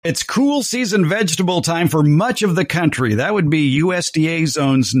It's cool season vegetable time for much of the country. That would be USDA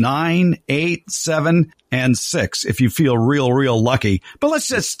zones 9, 8, 7, and 6 if you feel real lucky. But let's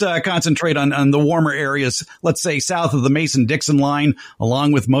just concentrate on the warmer areas, let's say south of the Mason-Dixon line,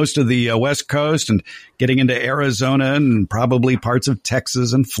 along with most of the West Coast and getting into Arizona and probably parts of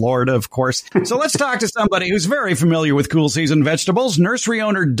Texas and Florida, of course. So let's talk to somebody who's very familiar with cool season vegetables. Nursery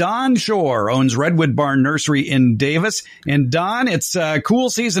owner Don Shore owns Redwood Barn Nursery in Davis. And Don, it's cool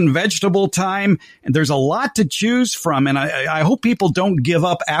season vegetable time, and there's a lot to choose from. And I hope people don't give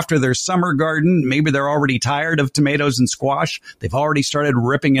up after their summer garden. Maybe they're already tired of tomatoes and squash. They've already started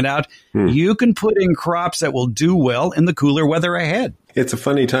ripping it out. You can put in crops that will do well in the cooler weather ahead. It's a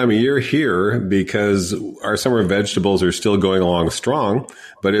funny time of year here because our summer vegetables are still going along strong,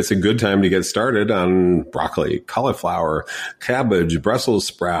 but it's a good time to get started on broccoli, cauliflower, cabbage, Brussels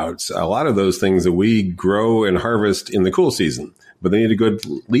sprouts, a lot of those things that we grow and harvest in the cool season, but they need a good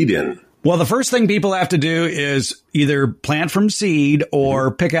lead in. Well, the first thing people have to do is either plant from seed or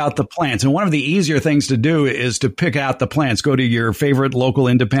pick out the plants. And one of the easier things to do is to pick out the plants. Go to your favorite local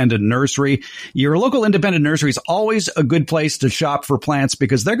independent nursery. Your local independent nursery is always a good place to shop for plants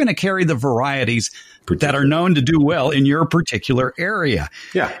because they're going to carry the varieties that are known to do well in your particular area.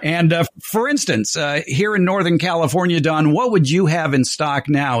 Yeah. And for instance, here in Northern California, Don, what would you have in stock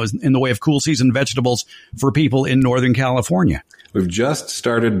now in the way of cool season vegetables for people in Northern California? We've just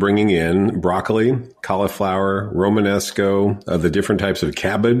started bringing in broccoli, cauliflower, Romanesco, the different types of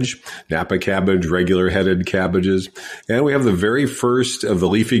cabbage, Napa cabbage, regular headed cabbages. And we have the very first of the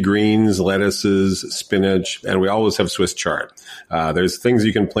leafy greens, lettuces, spinach, and we always have Swiss chard. There's things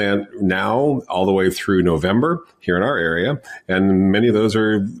you can plant now all the way through November here in our area. And many of those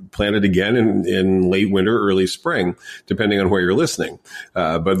are planted again in late winter, early spring, depending on where you're listening.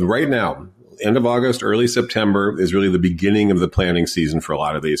 But right now, end of August, early September is really the beginning of the planting season for a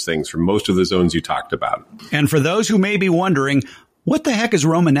lot of these things, for most of the zones you talked about. And for those who may be wondering, what the heck is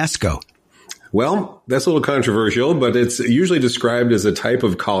Romanesco? Well, that's a little controversial, but it's usually described as a type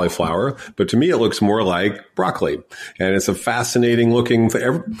of cauliflower. But to me, it looks more like broccoli. And it's a fascinating looking,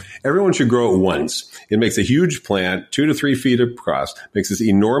 everyone should grow it once. It makes a huge plant, 2 to 3 feet across, makes this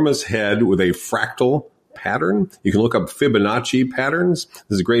enormous head with a fractal pattern. You can look up Fibonacci patterns.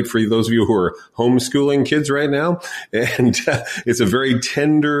 This is great for those of you who are homeschooling kids right now. And it's a very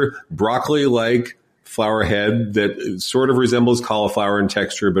tender broccoli-like flower head that sort of resembles cauliflower in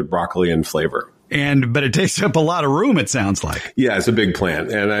texture, but broccoli in flavor. But it takes up a lot of room, it sounds like. Yeah, it's a big plant.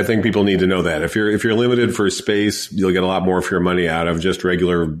 And I think people need to know that. If you're limited for space, you'll get a lot more for your money out of just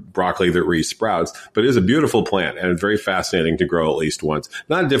regular broccoli that re-sprouts. But it is a beautiful plant and very fascinating to grow at least once.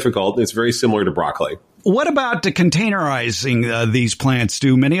 Not difficult. It's very similar to broccoli. What about containerizing these plants?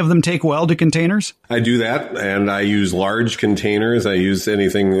 Do many of them take well to containers? I do that, and I use large containers. I use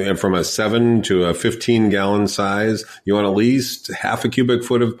anything from a 7 to a 15-gallon size. You want at least half a cubic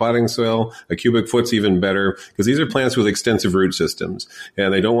foot of potting soil. A cubic foot's even better, because these are plants with extensive root systems,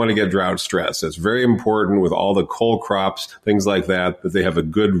 and they don't want to get drought stress. It's very important with all the cole crops, things like that they have a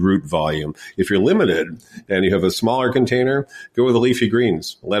good root volume. If you're limited and you have a smaller container, go with the leafy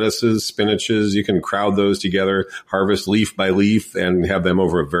greens, lettuces, spinaches. You can crowd those together, harvest leaf by leaf, and have them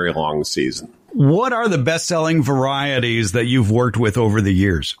over a very long season. What are the best-selling varieties that you've worked with over the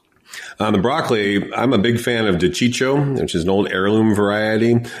years? On the broccoli, I'm a big fan of DeCicco, which is an old heirloom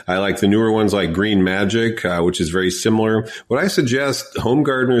variety. I like the newer ones like Green Magic, which is very similar. What I suggest home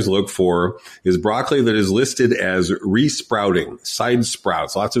gardeners look for is broccoli that is listed as re-sprouting, side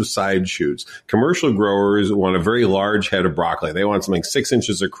sprouts, lots of side shoots. Commercial growers want a very large head of broccoli. They want something 6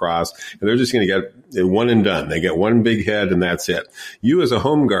 inches across, and they're just going to get one and done. They get one big head, and that's it. You as a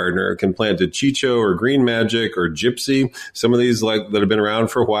home gardener can plant DeCicco or Green Magic or Gypsy, some of these that have been around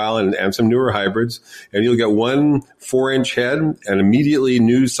for a while, and some newer hybrids, and you'll get 1 4-inch head, and immediately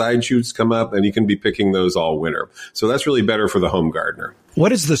new side shoots come up, and you can be picking those all winter. So that's really better for the home gardener.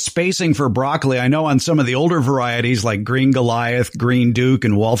 What is the spacing for broccoli? I know on some of the older varieties like Green Goliath, Green Duke,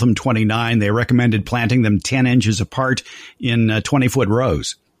 and Waltham 29, they recommended planting them 10 inches apart in 20-foot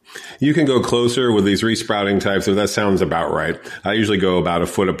rows. You can go closer with these resprouting types, so that sounds about right. I usually go about a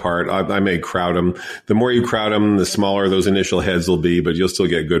foot apart. I may crowd them. The more you crowd them, the smaller those initial heads will be, but you'll still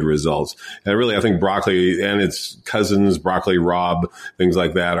get good results. And really, I think broccoli and its cousins, broccoli rabe, things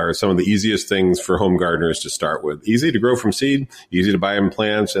like that, are some of the easiest things for home gardeners to start with. Easy to grow from seed, easy to buy in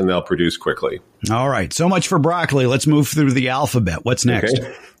plants, and they'll produce quickly. All right. So much for broccoli. Let's move through the alphabet. What's next?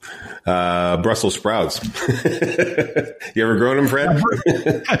 Okay. Brussels sprouts. You ever grown them, Fred?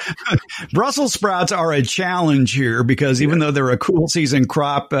 Brussels sprouts are a challenge here because even though they're a cool season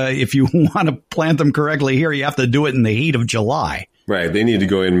crop, if you want to plant them correctly here, you have to do it in the heat of July. Right. They need to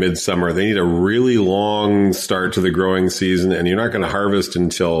go in midsummer. They need a really long start to the growing season, and you're not going to harvest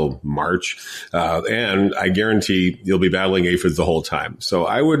until March. And I guarantee you'll be battling aphids the whole time. So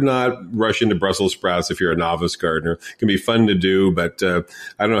I would not rush into Brussels sprouts if you're a novice gardener. It can be fun to do, but I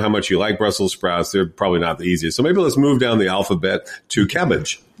don't know how much you like Brussels sprouts. They're probably not the easiest. So maybe let's move down the alphabet to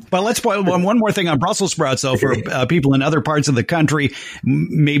cabbage. But let's point one more thing on Brussels sprouts, though, for people in other parts of the country.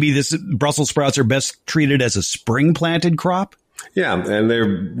 Maybe Brussels sprouts are best treated as a spring planted crop. Yeah, and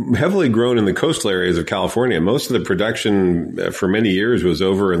they're heavily grown in the coastal areas of California. Most of the production for many years was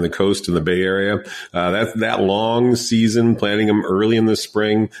over in the coast in the Bay Area. That long season, planting them early in the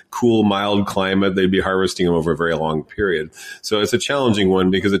spring, cool, mild climate, they'd be harvesting them over a very long period. So it's a challenging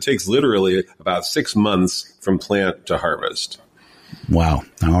one because it takes literally about 6 months from plant to harvest. Wow.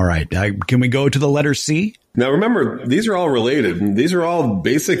 All right. Can we go to the letter C? Now, remember, these are all related. These are all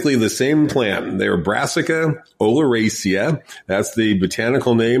basically the same plant. They're Brassica oleracea. That's the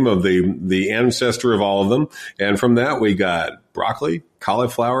botanical name of the ancestor of all of them. And from that, we got broccoli,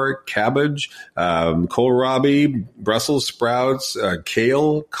 cauliflower, cabbage, kohlrabi, Brussels sprouts,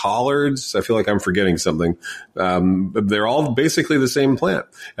 kale, collards. I feel like I'm forgetting something. But they're all basically the same plant.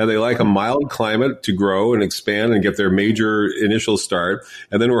 And they like a mild climate to grow and expand and get their major initial start.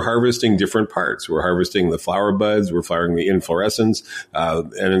 And then we're harvesting different parts. We're harvesting the flower buds. We're flowering the inflorescence.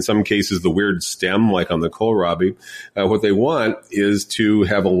 And in some cases, the weird stem, like on the kohlrabi. What they want is to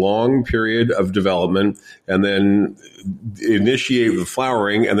have a long period of development and then initiate the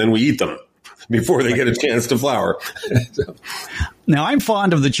flowering, and then we eat them before they get a chance to flower. Now, I'm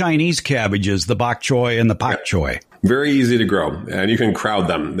fond of the Chinese cabbages, the bok choy and the pak choy. Very easy to grow, and you can crowd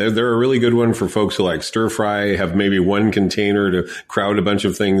them. They're a really good one for folks who like stir fry, have maybe one container to crowd a bunch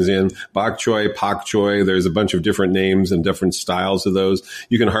of things in. Bok choy, pak choy, there's a bunch of different names and different styles of those.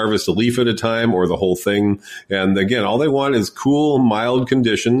 You can harvest a leaf at a time or the whole thing. And again, all they want is cool, mild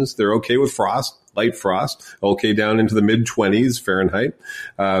conditions. They're okay with frost. Light frost, okay, down into the mid-20s Fahrenheit.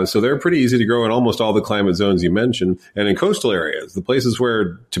 So they're pretty easy to grow in almost all the climate zones you mentioned. And in coastal areas, the places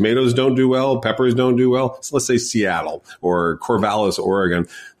where tomatoes don't do well, peppers don't do well, so let's say Seattle or Corvallis, Oregon,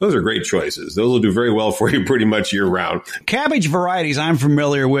 those are great choices. Those will do very well for you pretty much year-round. Cabbage varieties I'm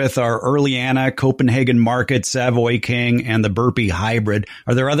familiar with are Early Anna, Copenhagen Market, Savoy King, and the Burpee Hybrid.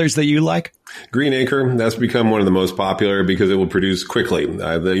 Are there others that you like? Green Acre, that's become one of the most popular because it will produce quickly.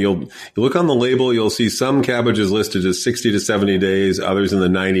 You look on the label, you'll see some cabbages listed as 60 to 70 days, others in the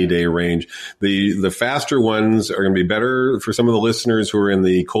 90-day range. The faster ones are going to be better for some of the listeners who are in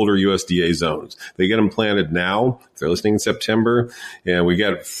the colder USDA zones. They get them planted now. If they're listening in September and we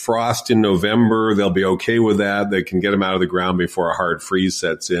get frost in November, they'll be okay with that. They can get them out of the ground before a hard freeze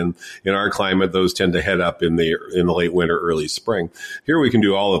sets in. In our climate, those tend to head up in the late winter, early spring. Here we can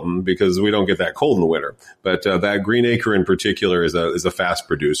do all of them because we don't get that cold in the winter. But that Green Acre in particular is a fast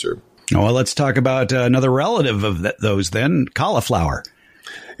producer. Well, let's talk about another relative of those then, cauliflower.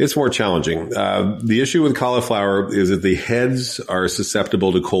 It's more challenging. The issue with cauliflower is that the heads are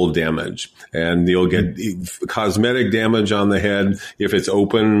susceptible to cold damage, and you'll get cosmetic damage on the head if it's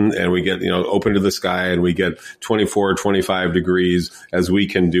open and we get, open to the sky and we get 24, 25 degrees as we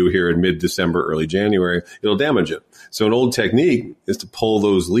can do here in mid-December, early January, it'll damage it. So an old technique is to pull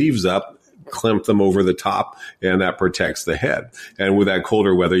those leaves up, clamp them over the top, and that protects the head. And with that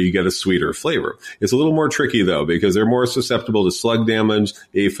colder weather, you get a sweeter flavor. It's a little more tricky, though, because they're more susceptible to slug damage,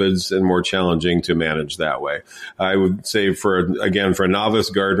 aphids, and more challenging to manage that way. I would say for a novice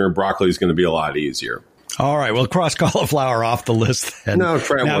gardener, broccoli is going to be a lot easier. All right, we'll cross cauliflower off the list then. No,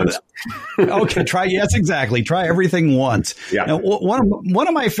 try it once. Okay, yes, exactly. Try everything once. Yeah. Now, one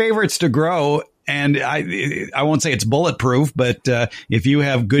of my favorites to grow, and I won't say it's bulletproof, but if you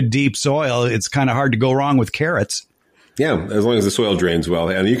have good deep soil, it's kind of hard to go wrong with carrots. Yeah, as long as the soil drains well.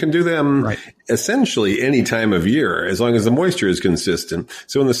 And you can do them essentially any time of year, as long as the moisture is consistent.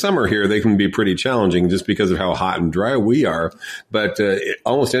 So in the summer here, they can be pretty challenging just because of how hot and dry we are. But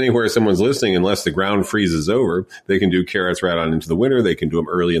almost anywhere someone's listening, unless the ground freezes over, they can do carrots right on into the winter. They can do them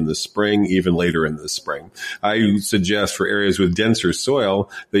early in the spring, even later in the spring. I suggest for areas with denser soil,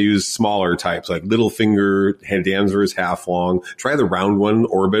 they use smaller types like little finger, Danvers, half long. Try the round one,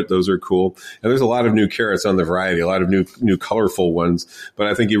 Orbit. Those are cool. And there's a lot of new carrots on the variety, a lot of new colorful ones. But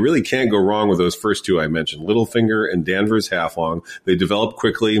I think you really can't go wrong with those first two I mentioned, Littlefinger and Danvers half long. They develop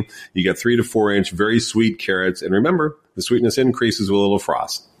quickly. You get 3 to 4 inch, very sweet carrots. And remember, the sweetness increases with a little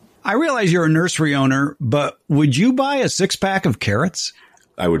frost. I realize you're a nursery owner, but would you buy a 6-pack of carrots?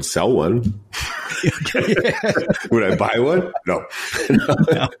 I would sell one. Would I buy one? No.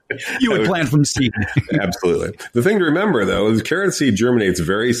 No. You would plant from seed. Absolutely. The thing to remember, though, is carrot seed germinates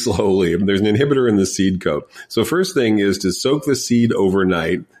very slowly. There's an inhibitor in the seed coat. So first thing is to soak the seed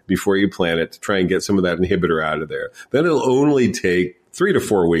overnight before you plant it to try and get some of that inhibitor out of there. Then it'll only take 3 to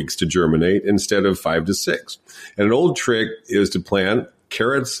 4 weeks to germinate instead of 5 to 6. And an old trick is to plant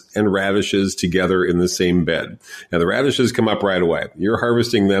carrots and radishes together in the same bed. And the radishes come up right away. You're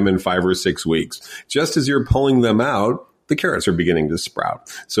harvesting them in 5 or 6 weeks. Just as you're pulling them out, the carrots are beginning to sprout.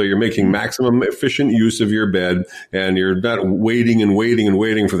 So you're making maximum efficient use of your bed, and you're not waiting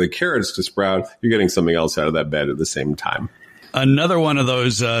for the carrots to sprout. You're getting something else out of that bed at the same time. Another one of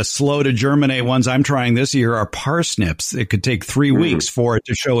those slow to germinate ones I'm trying this year are parsnips. It could take 3 weeks for it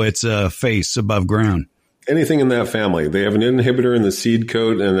to show its face above ground. Anything in that family. They have an inhibitor in the seed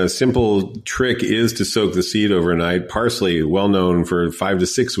coat, and a simple trick is to soak the seed overnight. Parsley, well known for 5 to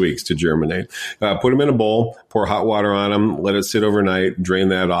 6 weeks to germinate. Put them in a bowl, pour hot water on them, let it sit overnight, drain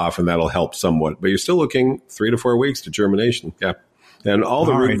that off, and that'll help somewhat. But you're still looking 3 to 4 weeks to germination. Yeah. And all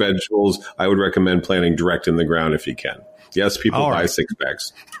the root vegetables, I would recommend planting direct in the ground if you can. Yes, people buy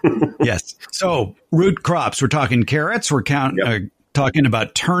 6-packs. Yes. So root crops, we're talking carrots, we're talking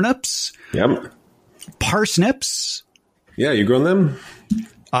about turnips. Yep. Parsnips. Yeah, you growing them?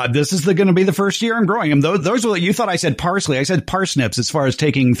 This is going to be the first year I'm growing them. Those were, you thought I said parsley. I said parsnips as far as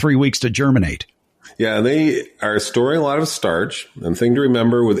taking 3 weeks to germinate. Yeah, they are storing a lot of starch. And the thing to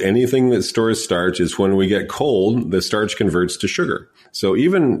remember with anything that stores starch is when we get cold, the starch converts to sugar. So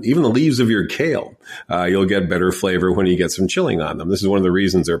even the leaves of your kale, you'll get better flavor when you get some chilling on them. This is one of the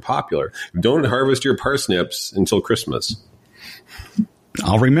reasons they're popular. Don't harvest your parsnips until Christmas.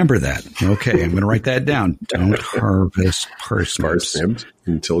 I'll remember that. Okay, I'm going to write that down. Don't harvest parsnips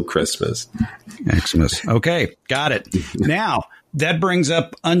until Christmas. Xmas. Okay, got it. Now, that brings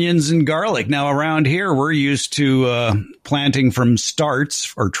up onions and garlic. Now, around here, we're used to planting from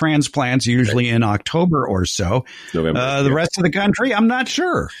starts or transplants, usually in October or so. November. The rest of the country, I'm not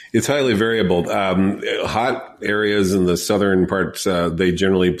sure. It's highly variable. Hot areas in the southern parts, they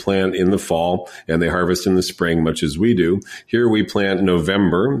generally plant in the fall and they harvest in the spring, much as we do. Here we plant in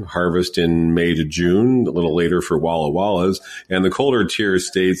November, harvest in May to June, a little later for Walla Wallas. And the colder tier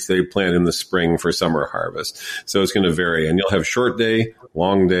states, they plant in the spring for summer harvest. So it's going to vary. And you'll have short day,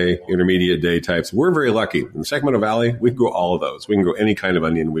 long day, intermediate day types. We're very lucky. In the Sacramento Valley, we can grow all of those. We can grow any kind of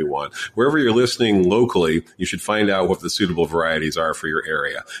onion we want. Wherever you're listening locally, you should find out what the suitable varieties are for your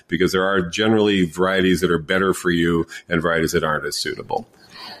area, because there are generally varieties that are better for you and varieties that aren't as suitable.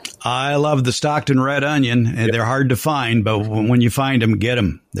 I love the Stockton red onion. Yep. They're hard to find, but when you find them, get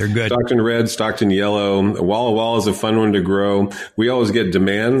them. They're good. Stockton red, Stockton yellow. Walla Walla is a fun one to grow. We always get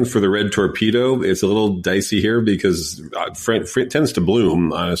demand for the red torpedo. It's a little dicey here because it tends to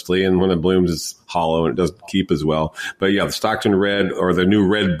bloom, honestly, and when it blooms, it's hollow and it doesn't keep as well. But yeah, the Stockton red or the new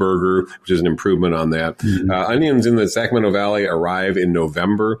red burger, which is an improvement on that. Mm-hmm. Onions in the Sacramento Valley arrive in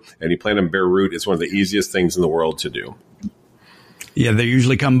November, and you plant them bare root. It's one of the easiest things in the world to do. Yeah, they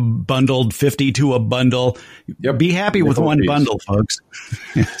usually come bundled, 50 to a bundle. Yep. Be happy with one bundle, folks.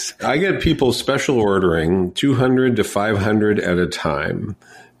 Yes. I get people special ordering 200 to 500 at a time.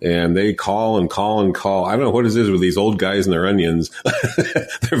 And they call and call and call. I don't know what it is with these old guys and their onions.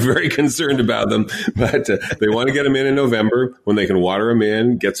 They're very concerned about them, but they want to get them in November when they can water them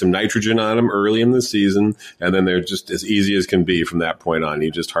in, get some nitrogen on them early in the season, and then they're just as easy as can be from that point on.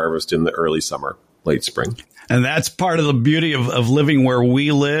 You just harvest in the early summer, late spring. And that's part of the beauty of living where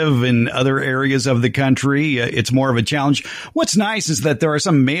we live in other areas of the country. It's more of a challenge. What's nice is that there are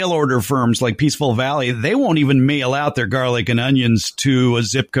some mail order firms like Peaceful Valley. They won't even mail out their garlic and onions to a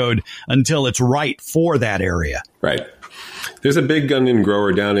zip code until it's right for that area. Right. There's a big onion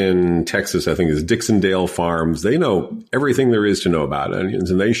grower down in Texas, I think it's Dixondale Farms. They know everything there is to know about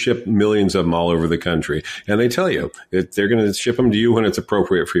onions, and they ship millions of them all over the country. And they tell you that they're going to ship them to you when it's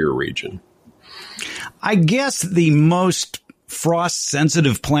appropriate for your region. I guess the most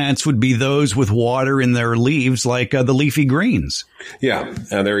frost-sensitive plants would be those with water in their leaves, like the leafy greens. Yeah,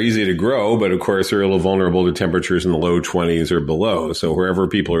 they're easy to grow, but of course they're a little vulnerable to temperatures in the low 20s or below. So wherever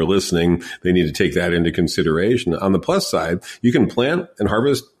people are listening, they need to take that into consideration. On the plus side, you can plant and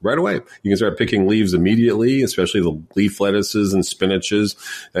harvest right away. You can start picking leaves immediately, especially the leaf lettuces and spinaches,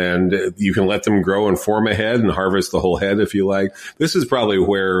 and you can let them grow and form a head and harvest the whole head if you like. This is probably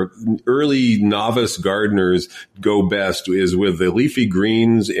where early novice gardeners go best, is with the leafy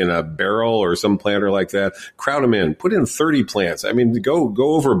greens in a barrel or some planter like that. Crowd them in. Put in 30 plants. I mean, go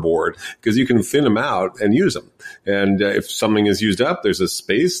overboard because you can thin them out and use them. And if something is used up, there's a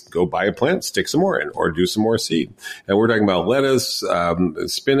space, go buy a plant, stick some more in, or do some more seed. And we're talking about lettuce,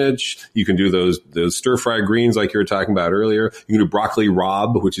 spinach. You can do those stir-fry greens like you were talking about earlier. You can do broccoli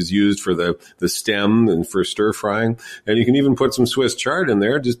rabe, which is used for the stem and for stir-frying. And you can even put some Swiss chard in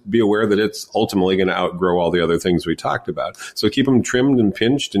there. Just be aware that it's ultimately going to outgrow all the other things we talked about. So keep them trimmed and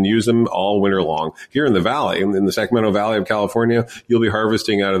pinched and use them all winter long. Here in the valley, in the Sacramento Valley of California, you'll be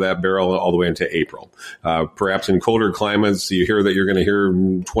harvesting out of that barrel all the way into April. Perhaps in colder climates, you hear that you're going to hear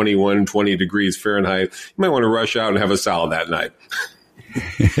 21, 20 degrees Fahrenheit. You might want to rush out and have a salad that night.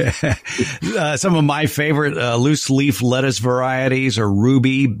 Some of my favorite loose leaf lettuce varieties are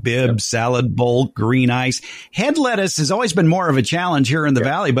Ruby, Bibb, Salad Bowl, Green Ice. Head lettuce has always been more of a challenge here in the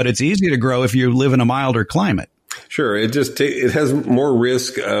valley, but it's easy to grow if you live in a milder climate. Sure. It has more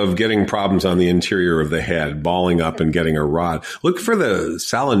risk of getting problems on the interior of the head, balling up and getting a rot. Look for the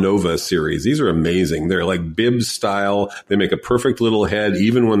Salanova series. These are amazing. They're like Bibb style. They make a perfect little head,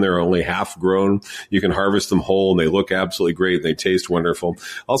 even when they're only half grown. You can harvest them whole and they look absolutely great. They taste wonderful.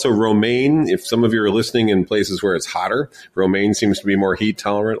 Also, romaine, if some of you are listening in places where it's hotter, romaine seems to be more heat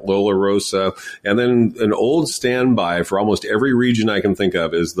tolerant, Lola Rosa. And then an old standby for almost every region I can think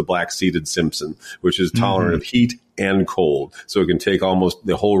of is the black-seeded Simpson, which is tolerant of heat and cold. So it can take almost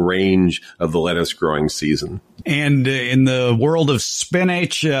the whole range of the lettuce growing season. And in the world of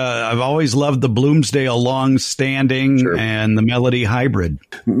spinach, I've always loved the Bloomsdale long-standing and the Melody hybrid.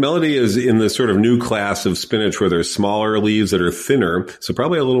 Melody is in the sort of new class of spinach where there's smaller leaves that are thinner, so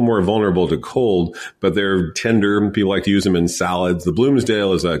probably a little more vulnerable to cold, but they're tender. People like to use them in salads. The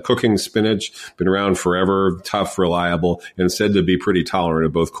Bloomsdale is a cooking spinach, been around forever, tough, reliable, and said to be pretty tolerant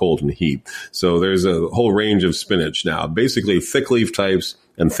of both cold and heat. So there's a whole range of spinach now, basically thick leaf types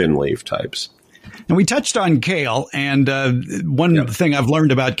and thin leaf types. And we touched on kale, and one thing I've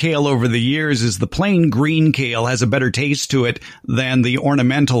learned about kale over the years is the plain green kale has a better taste to it than the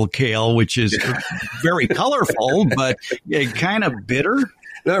ornamental kale, which is very colorful, but kind of bitter.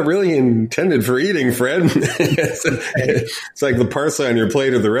 Not really intended for eating, Fred. It's like the parsley on your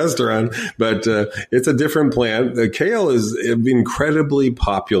plate at the restaurant, but it's a different plant. The kale is incredibly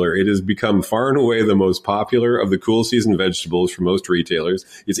popular. It has become far and away the most popular of the cool season vegetables for most retailers.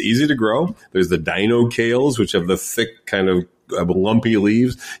 It's easy to grow. There's the dino kales, which have the thick kind of lumpy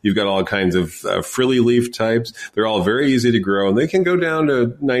leaves. You've got all kinds of frilly leaf types. They're all very easy to grow, and they can go down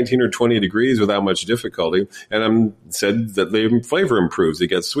to 19 or 20 degrees without much difficulty. And I'm said that the flavor improves. It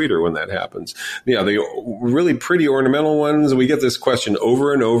gets sweeter when that happens. Yeah, the really pretty ornamental ones, we get this question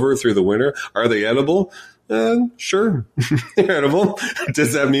over and over through the winter. Are they edible? Sure. Edible.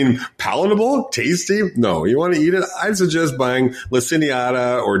 Does that mean palatable? Tasty? No. You want to eat it? I'd suggest buying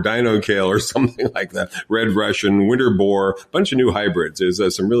Laciniata or Dino Kale or something like that. Red Russian, Winter Boar, a bunch of new hybrids.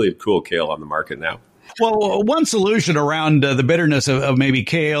 There's some really cool kale on the market now. Well, one solution around the bitterness of maybe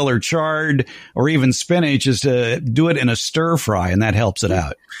kale or chard or even spinach is to do it in a stir fry, and that helps it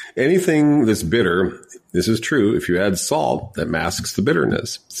out. Anything that's bitter, this is true, if you add salt, that masks the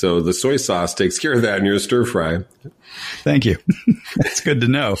bitterness. So the soy sauce takes care of that in your stir fry. Thank you. That's good to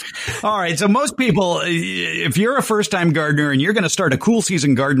know. All right. So most people, if you're a first-time gardener and you're going to start a cool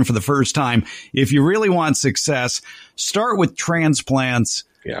season garden for the first time, if you really want success, start with transplants.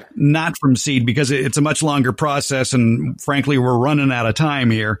 Yeah. Not from seed, because it's a much longer process, and frankly, we're running out of time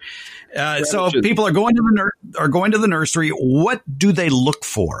here. So if people are going to the nursery, what do they look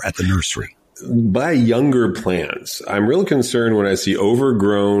for at the nursery? Buy younger plants. I'm real concerned when I see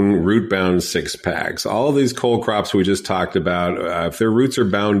overgrown, root-bound six-packs. All of these cole crops we just talked about, if their roots are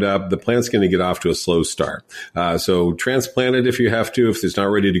bound up, the plant's going to get off to a slow start. So transplant it if you have to. If it's not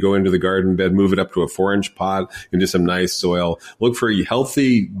ready to go into the garden bed, move it up to a 4-inch pot into some nice soil. Look for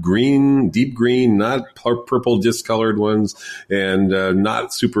healthy green, deep green, not purple discolored ones, and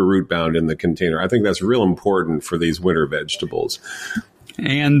not super root-bound in the container. I think that's real important for these winter vegetables.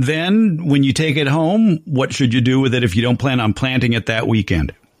 And then when you take it home, what should you do with it if you don't plan on planting it that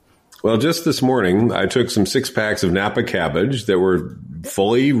weekend? Well, just this morning, I took some 6-packs of Napa cabbage that were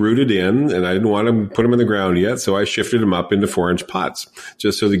fully rooted in, and I didn't want to put them in the ground yet, so I shifted them up into 4-inch pots,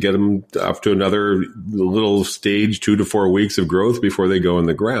 just so to get them up to another little stage, 2 to 4 weeks of growth before they go in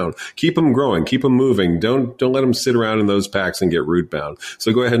the ground. Keep them growing, keep them moving. Don't let them sit around in those packs and get root bound.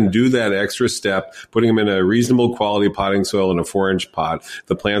 So go ahead and do that extra step, putting them in a reasonable quality potting soil in a 4-inch pot.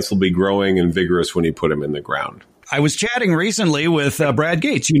 The plants will be growing and vigorous when you put them in the ground. I was chatting recently with Brad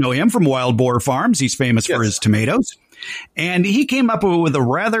Gates. You know him from Wild Boar Farms. He's famous for his tomatoes. And he came up with a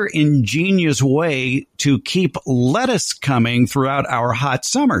rather ingenious way to keep lettuce coming throughout our hot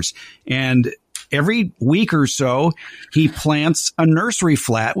summers. And every week or so, he plants a nursery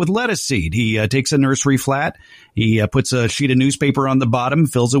flat with lettuce seed. He takes a nursery flat, he puts a sheet of newspaper on the bottom,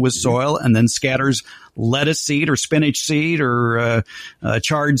 fills it with soil, and then scatters lettuce seed or spinach seed or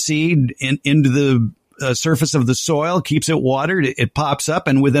chard seed into the surface of the soil, keeps it watered, it pops up,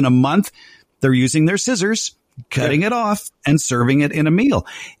 and within a month, they're using their scissors, cutting it off and serving it in a meal.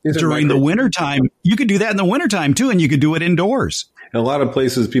 During the wintertime, you could do that in the wintertime too, and you could do it indoors. In a lot of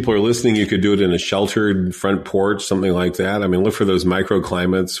places, people are listening, you could do it in a sheltered front porch, something like that. I mean, look for those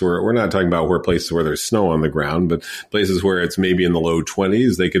microclimates where we're not talking about places where there's snow on the ground, but places where it's maybe in the low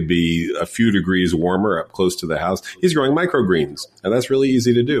 20s. They could be a few degrees warmer up close to the house. He's growing microgreens, and that's really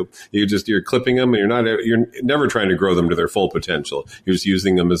easy to do. You're clipping them, and you're never trying to grow them to their full potential. You're just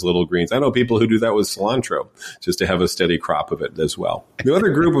using them as little greens. I know people who do that with cilantro, just to have a steady crop of it as well. The other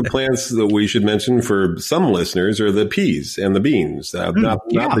group of plants that we should mention for some listeners are the peas and the beans. Not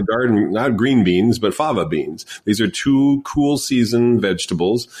the garden, not green beans, but fava beans. These are two cool season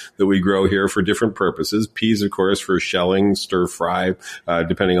vegetables that we grow here for different purposes. Peas, of course, for shelling, stir fry,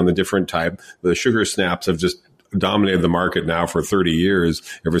 depending on the different type. The sugar snaps have just dominated the market now for 30 years,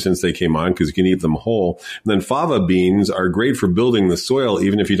 ever since they came on, because you can eat them whole. And then fava beans are great for building the soil,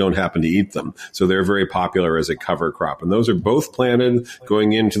 even if you don't happen to eat them. So they're very popular as a cover crop. And those are both planted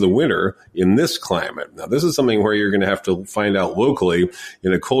going into the winter in this climate. Now, this is something where you're going to have to find out locally.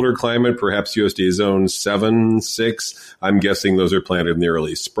 In a colder climate, perhaps USDA zone 7, 6, I'm guessing those are planted in the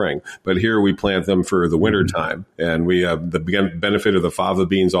early spring. But here we plant them for the winter time. And we have the benefit of the fava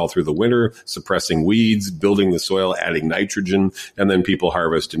beans all through the winter, suppressing weeds, building the soil, adding nitrogen, and then people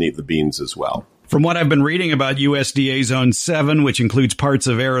harvest and eat the beans as well. From what I've been reading about USDA Zone 7, which includes parts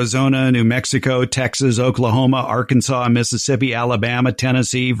of Arizona, New Mexico, Texas, Oklahoma, Arkansas, Mississippi, Alabama,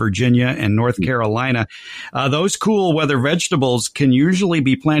 Tennessee, Virginia, and North Carolina, those cool weather vegetables can usually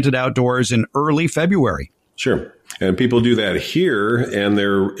be planted outdoors in early February. Sure. And people do that here, and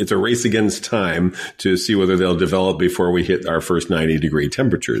it's a race against time to see whether they'll develop before we hit our first 90-degree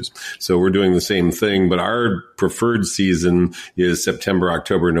temperatures. So we're doing the same thing, but our preferred season is September,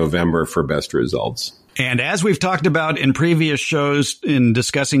 October, November for best results. And as we've talked about in previous shows in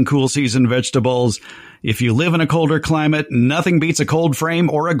discussing cool season vegetables, if you live in a colder climate, nothing beats a cold frame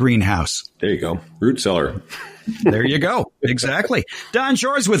or a greenhouse. There you go. Root cellar. There you go. Exactly. Don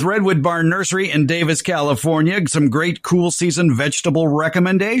Shores with Redwood Barn Nursery in Davis, California. Some great cool season vegetable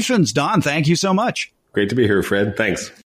recommendations. Don, thank you so much. Great to be here, Fred. Thanks.